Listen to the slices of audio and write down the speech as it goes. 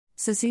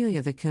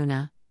Cecilia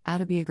Vicuña,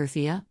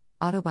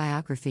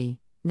 Autobiography,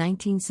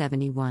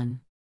 1971.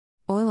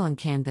 Oil on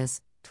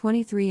canvas,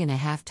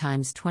 23.5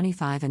 times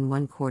 25 and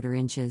 1/4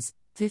 inches,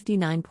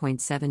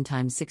 59.7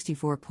 times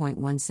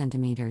 64.1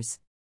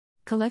 centimeters.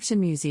 Collection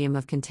Museum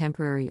of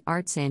Contemporary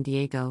Art San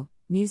Diego,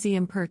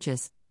 Museum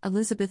Purchase,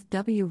 Elizabeth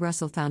W.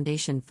 Russell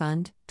Foundation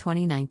Fund,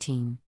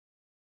 2019.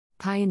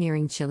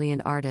 Pioneering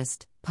Chilean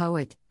artist,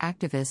 poet,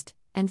 activist,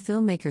 and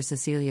filmmaker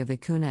Cecilia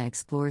Vicuña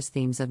explores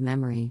themes of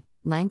memory,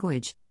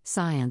 language,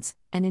 science,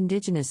 and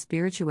indigenous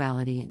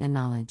spirituality and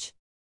knowledge.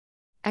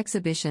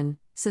 Exhibition,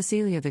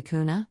 Cecilia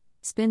Vicuña,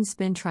 Spin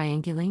Spin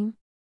Trianguline.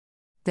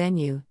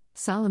 Venue,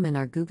 Solomon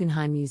R.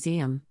 Guggenheim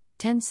Museum,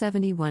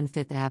 1071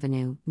 Fifth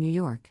Avenue, New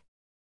York.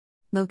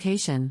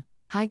 Location,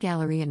 High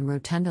Gallery and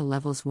Rotunda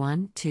Levels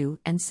 1, 2,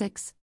 and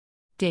 6.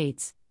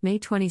 Dates, May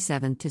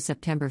 27 to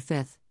September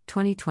 5,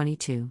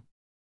 2022.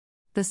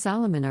 The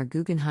Solomon R.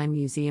 Guggenheim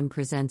Museum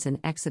presents an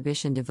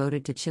exhibition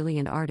devoted to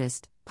Chilean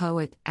artist,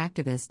 poet,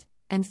 activist,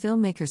 and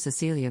filmmaker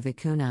Cecilia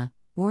Vicuña,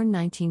 born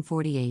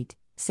 1948,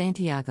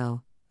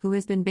 Santiago, who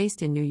has been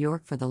based in New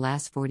York for the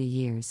last 40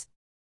 years.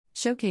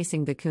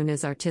 Showcasing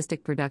Vicuña's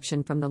artistic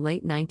production from the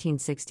late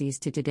 1960s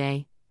to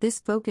today, this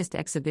focused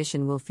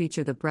exhibition will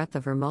feature the breadth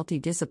of her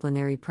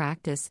multidisciplinary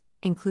practice,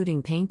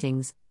 including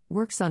paintings,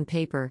 works on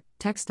paper,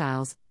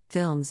 textiles,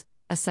 films,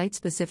 a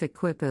site-specific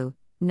quipu,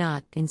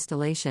 knot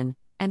installation,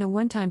 and a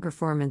one-time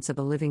performance of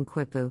a living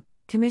quipu,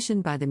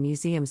 commissioned by the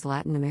museum's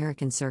Latin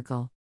American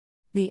Circle.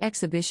 The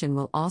exhibition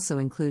will also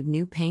include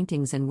new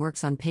paintings and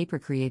works on paper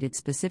created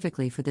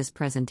specifically for this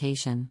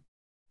presentation.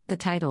 The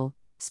title,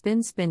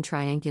 Spin Spin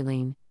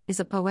Trianguline, is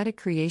a poetic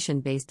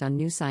creation based on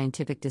new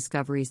scientific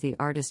discoveries the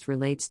artist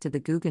relates to the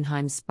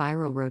Guggenheim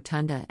spiral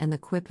rotunda and the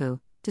quipu,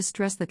 to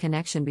stress the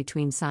connection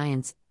between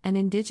science and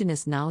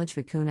indigenous knowledge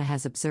Vicuña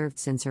has observed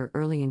since her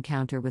early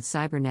encounter with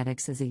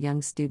cybernetics as a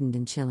young student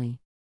in Chile.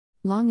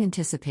 Long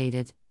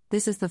anticipated,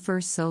 this is the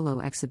first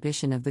solo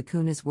exhibition of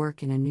Vicuña's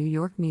work in a New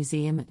York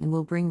museum and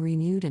will bring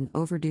renewed and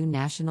overdue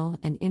national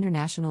and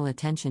international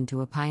attention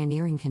to a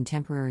pioneering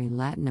contemporary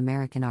Latin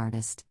American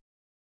artist.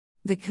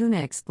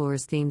 Vicuña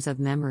explores themes of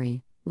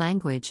memory,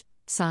 language,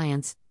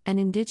 science, and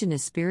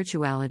indigenous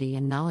spirituality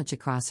and knowledge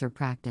across her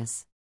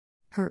practice.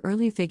 Her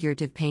early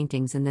figurative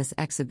paintings in this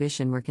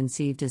exhibition were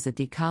conceived as a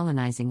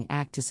decolonizing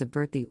act to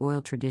subvert the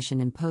oil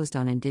tradition imposed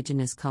on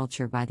indigenous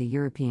culture by the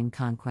European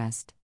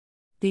conquest.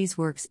 These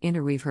works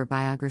interweave her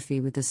biography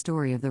with the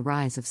story of the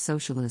rise of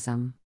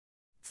socialism.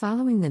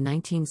 Following the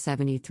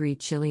 1973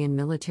 Chilean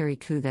military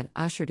coup that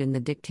ushered in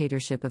the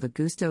dictatorship of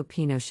Augusto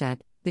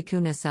Pinochet,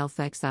 Vicuña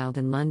self-exiled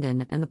in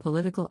London and the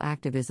political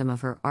activism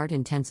of her art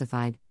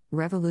intensified.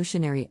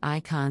 Revolutionary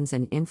icons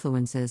and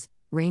influences,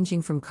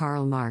 ranging from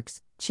Karl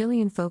Marx,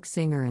 Chilean folk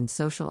singer and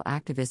social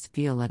activist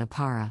Violeta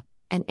Parra,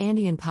 and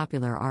Andean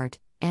popular art,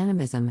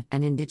 animism,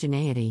 and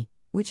indigeneity,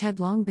 which had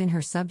long been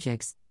her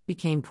subjects,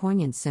 became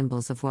poignant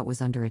symbols of what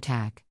was under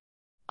attack.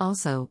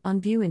 Also, on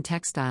view in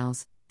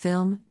textiles,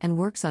 film, and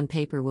works on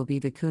paper will be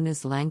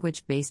Vicuña's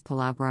language-based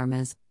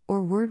palabramas,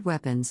 or word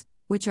weapons,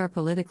 which are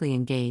politically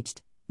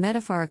engaged,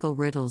 metaphorical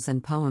riddles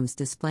and poems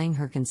displaying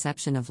her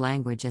conception of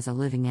language as a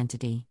living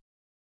entity.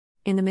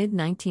 In the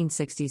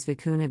mid-1960s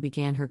Vicuña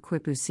began her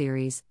quipu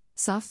series,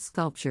 soft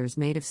sculptures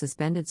made of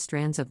suspended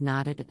strands of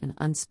knotted and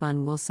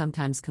unspun wool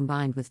sometimes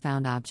combined with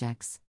found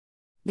objects.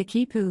 The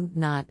quipu,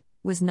 knot,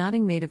 was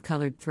knotting made of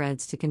colored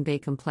threads to convey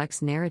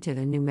complex narrative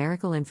and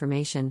numerical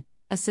information,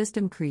 a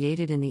system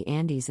created in the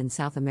Andes in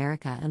South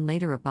America and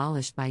later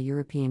abolished by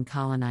European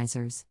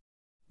colonizers.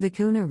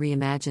 Vicuña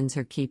reimagines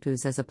her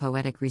quipus as a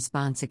poetic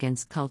response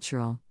against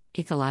cultural,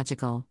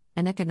 ecological,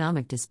 and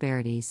economic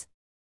disparities.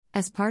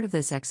 As part of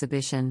this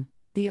exhibition,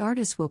 the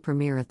artist will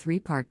premiere a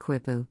three-part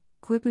quipu,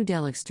 Quipu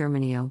del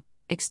Exterminio,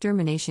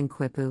 Extermination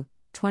Quipu,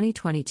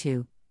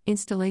 2022,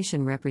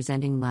 installation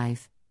representing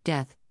life,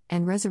 death,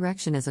 and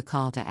resurrection as a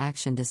call to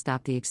action to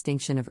stop the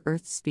extinction of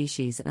Earth's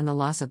species and the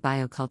loss of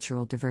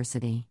biocultural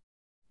diversity.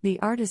 The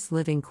artist's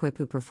living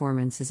quipu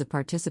performance is a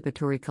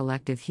participatory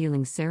collective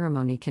healing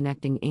ceremony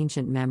connecting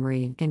ancient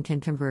memory and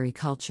contemporary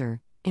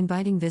culture,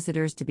 inviting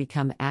visitors to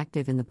become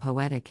active in the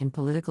poetic and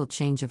political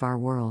change of our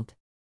world.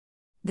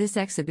 This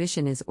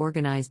exhibition is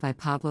organized by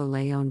Pablo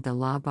León de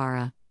la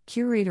Barra,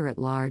 Curator at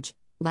Large,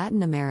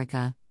 Latin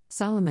America,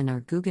 Solomon R.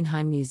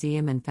 Guggenheim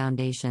Museum and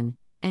Foundation,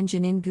 and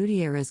Janine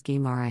Gutierrez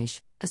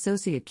Guimaraes,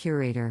 Associate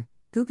Curator,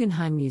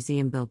 Guggenheim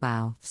Museum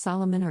Bilbao,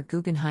 Solomon R.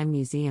 Guggenheim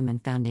Museum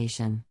and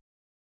Foundation.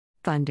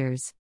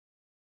 Funders.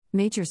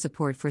 Major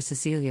support for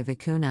Cecilia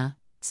Vicuña,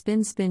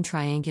 Spin Spin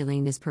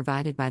Trianguline is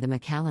provided by the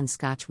Macallan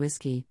Scotch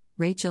Whisky,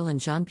 Rachel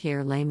and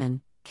Jean-Pierre Lehman,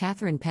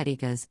 Catherine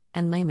Pettigas,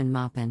 and Lehman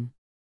Maupin.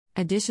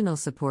 Additional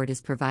support is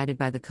provided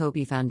by the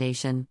Kobe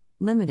Foundation,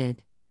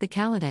 Limited, the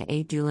Khalida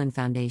A. Doolin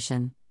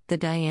Foundation, the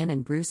Diane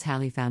and Bruce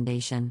Halley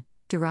Foundation,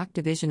 Dirac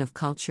Division of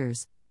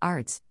Cultures,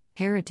 Arts,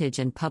 Heritage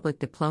and Public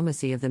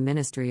Diplomacy of the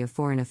Ministry of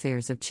Foreign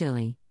Affairs of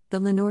Chile, the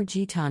Lenore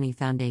G. Tawney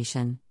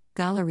Foundation,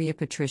 Galleria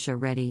Patricia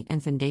Reddy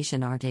and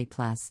Foundation Arte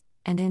Plus,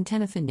 and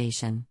Antenna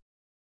Foundation.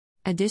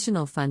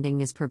 Additional funding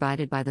is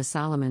provided by the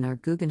Solomon R.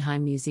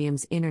 Guggenheim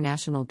Museum's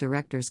International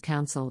Directors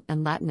Council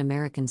and Latin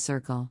American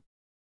Circle.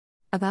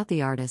 About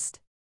the artist.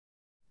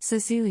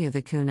 Cecilia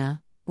Vicuna,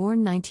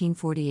 born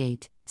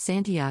 1948,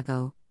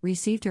 Santiago,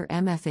 received her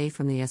MFA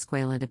from the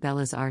Escuela de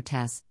Bellas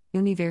Artes,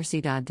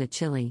 Universidad de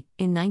Chile,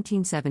 in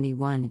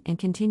 1971 and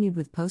continued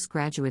with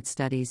postgraduate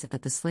studies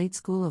at the Slade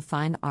School of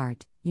Fine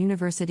Art,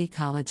 University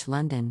College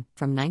London,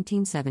 from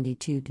 1972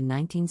 to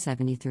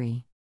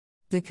 1973.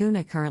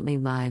 Vicuna currently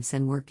lives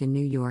and works in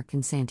New York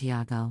and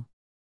Santiago.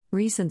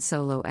 Recent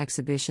solo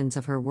exhibitions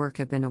of her work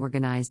have been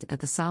organized at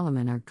the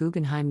Solomon R.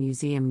 Guggenheim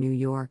Museum, New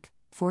York,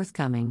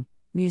 forthcoming,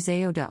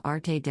 Museo de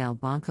Arte del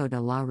Banco de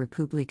la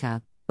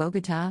República,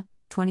 Bogotá,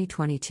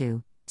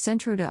 2022,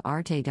 Centro de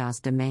Arte dos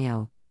de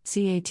Mayo,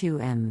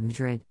 CA2M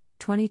Madrid,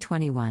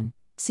 2021,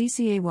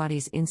 CCA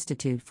Wadis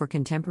Institute for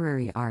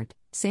Contemporary Art,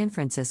 San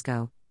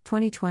Francisco,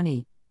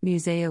 2020,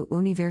 Museo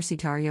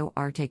Universitario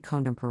Arte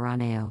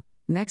Contemporáneo,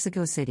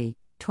 Mexico City,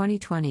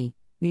 2020,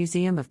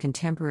 Museum of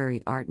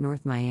Contemporary Art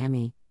North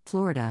Miami,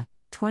 Florida,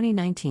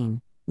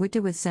 2019,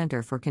 Wittewith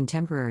Center for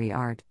Contemporary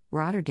Art,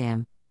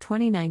 Rotterdam,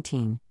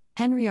 2019,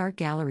 Henry Art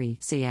Gallery,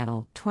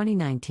 Seattle,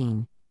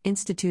 2019,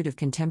 Institute of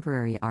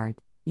Contemporary Art,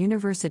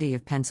 University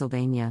of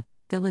Pennsylvania,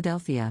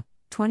 Philadelphia,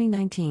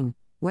 2019,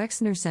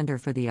 Wexner Center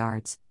for the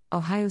Arts,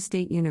 Ohio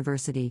State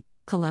University,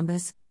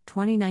 Columbus,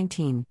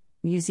 2019,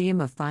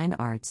 Museum of Fine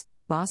Arts,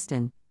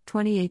 Boston,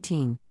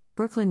 2018,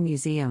 Brooklyn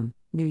Museum,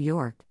 New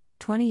York,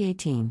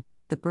 2018,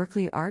 the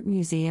Berkeley Art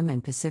Museum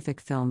and Pacific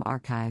Film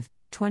Archive,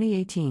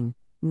 2018,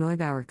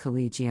 Neubauer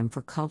Collegium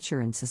for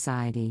Culture and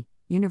Society,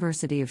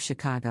 University of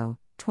Chicago,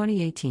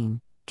 2018,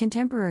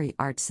 Contemporary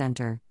Art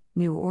Center,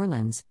 New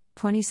Orleans,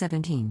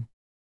 2017.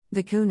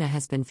 Vicuna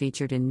has been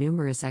featured in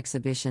numerous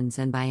exhibitions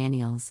and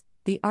biennials.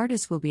 The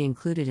artist will be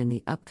included in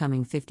the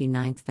upcoming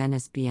 59th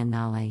Venice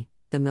Biennale,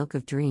 The Milk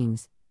of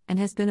Dreams, and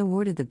has been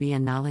awarded the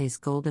Biennale's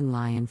Golden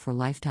Lion for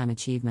Lifetime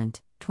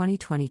Achievement,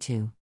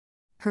 2022.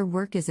 Her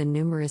work is in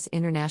numerous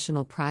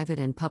international private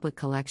and public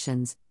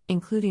collections,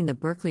 including the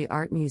Berkeley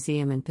Art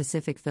Museum and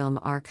Pacific Film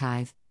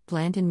Archive,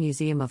 Blanton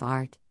Museum of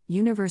Art,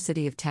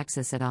 University of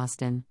Texas at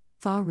Austin,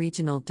 FA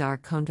Regional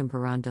d'Art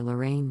Contemporain de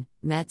Lorraine,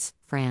 Metz,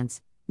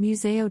 France,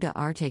 Museo de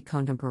Arte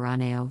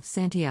Contemporáneo,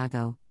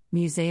 Santiago,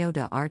 Museo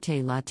de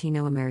Arte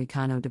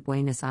Latinoamericano de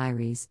Buenos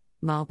Aires,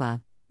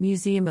 Malba,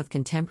 Museum of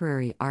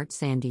Contemporary Art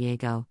San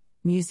Diego,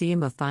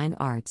 Museum of Fine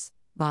Arts,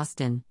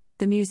 Boston,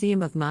 the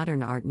Museum of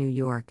Modern Art New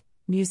York,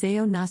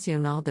 Museo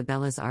Nacional de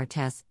Bellas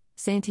Artes,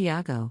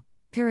 Santiago,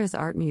 Perez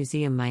Art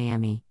Museum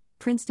Miami,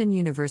 Princeton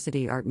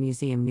University Art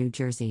Museum New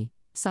Jersey,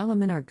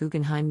 Solomon R.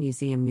 Guggenheim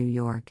Museum New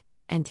York,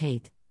 and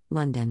Tate,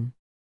 London.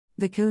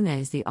 Vicuna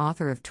is the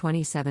author of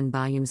 27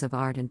 volumes of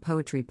art and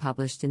poetry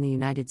published in the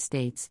United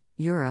States,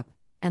 Europe,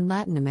 and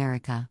Latin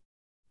America.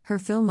 Her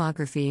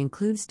filmography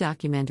includes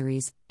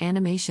documentaries,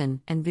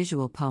 animation, and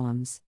visual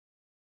poems.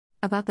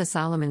 About the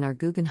Solomon R.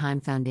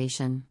 Guggenheim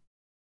Foundation.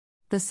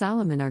 The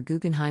Solomon R.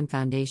 Guggenheim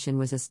Foundation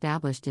was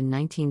established in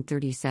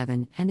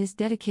 1937 and is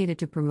dedicated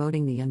to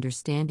promoting the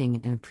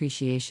understanding and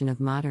appreciation of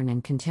modern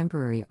and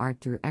contemporary art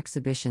through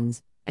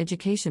exhibitions,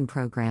 education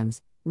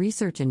programs,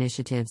 research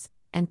initiatives,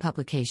 and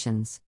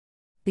publications.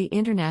 The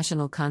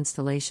international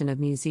constellation of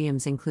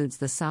museums includes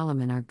the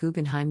Solomon R.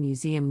 Guggenheim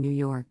Museum New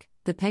York,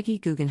 the Peggy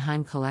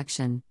Guggenheim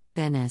Collection,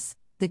 Venice,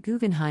 the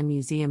Guggenheim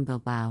Museum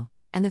Bilbao,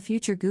 and the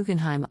Future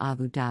Guggenheim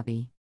Abu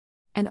Dhabi.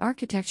 An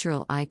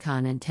architectural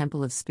icon and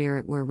temple of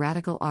spirit where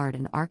radical art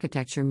and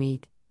architecture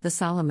meet, the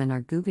Solomon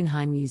R.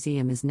 Guggenheim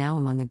Museum is now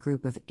among a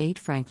group of 8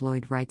 Frank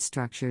Lloyd Wright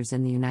structures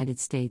in the United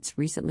States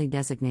recently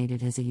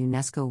designated as a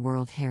UNESCO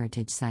World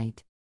Heritage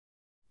Site.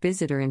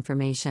 Visitor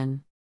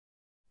information.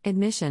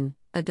 Admission,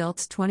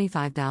 adults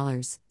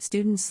 $25,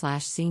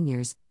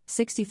 students/seniors,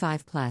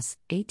 65 plus,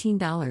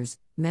 $18,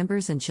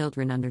 members and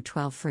children under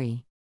 12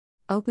 free.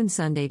 Open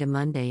Sunday to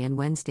Monday and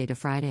Wednesday to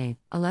Friday,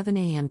 11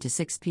 a.m. to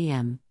 6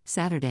 p.m.,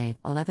 Saturday,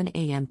 11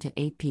 a.m. to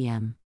 8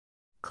 p.m.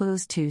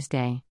 Closed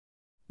Tuesday.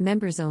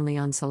 Members only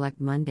on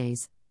select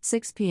Mondays,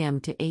 6 p.m.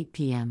 to 8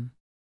 p.m.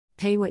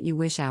 Pay what you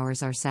wish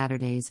hours are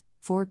Saturdays,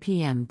 4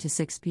 p.m. to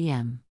 6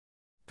 p.m.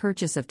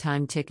 Purchase of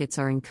time tickets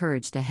are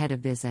encouraged ahead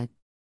of visit.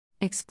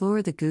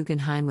 Explore the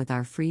Guggenheim with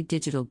our free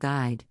digital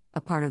guide,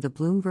 a part of the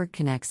Bloomberg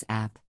Connects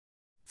app.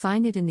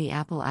 Find it in the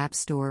Apple App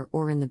Store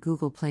or in the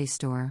Google Play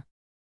Store.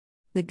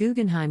 The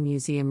Guggenheim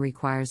Museum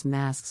requires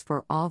masks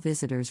for all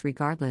visitors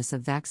regardless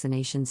of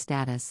vaccination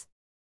status.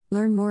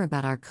 Learn more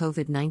about our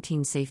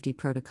COVID-19 safety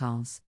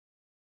protocols.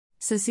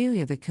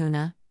 Cecilia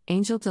Vicuna,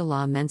 Angel de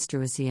la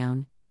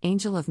Menstruación,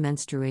 Angel of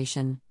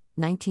Menstruation,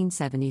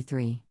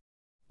 1973.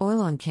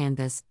 Oil on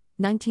canvas,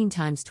 19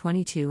 x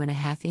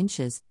 22.5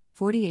 inches,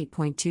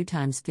 48.2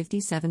 x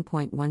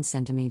 57.1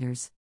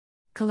 centimeters.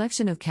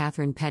 Collection of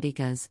Catherine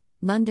Pedicas,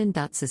 London.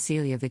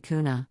 Cecilia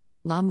Vicuna,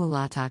 La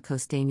Mulata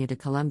Costeña de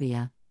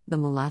Colombia, The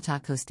Mulata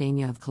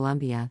Costeña of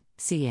Colombia,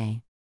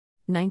 ca.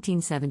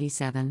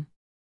 1977.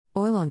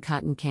 Oil on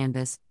cotton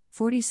canvas,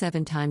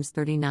 47 x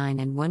 39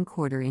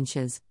 1/4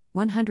 inches,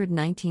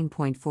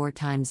 119.4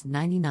 x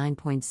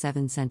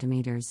 99.7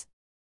 centimeters.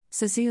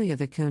 Cecilia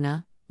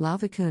Vicuna, La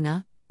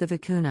Vicuna, The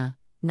Vicuna,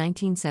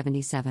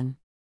 1977.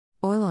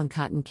 Oil on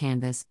cotton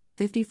canvas,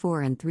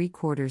 54 and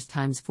 3/4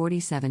 times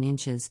 47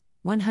 inches,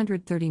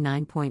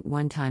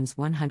 139.1 times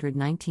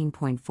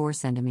 119.4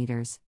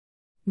 centimeters.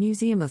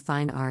 Museum of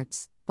Fine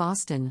Arts,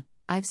 Boston,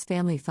 Ives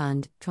Family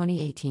Fund,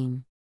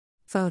 2018.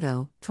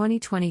 Photo,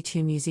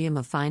 2022 Museum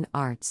of Fine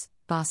Arts,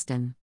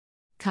 Boston.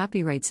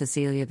 Copyright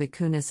Cecilia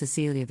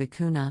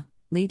Vicuna,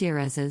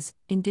 Lideresses,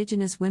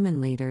 Indigenous Women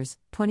Leaders,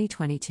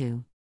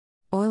 2022.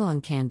 Oil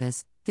on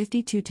canvas,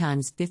 52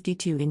 times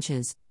 52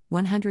 inches,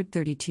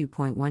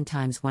 132.1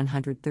 times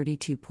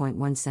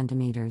 132.1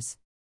 centimeters.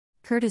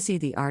 Courtesy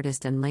the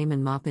artist and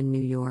Layman Maupin,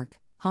 New York,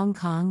 Hong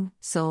Kong,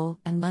 Seoul,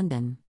 and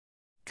London.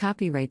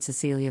 Copyright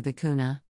Cecilia Vicuna.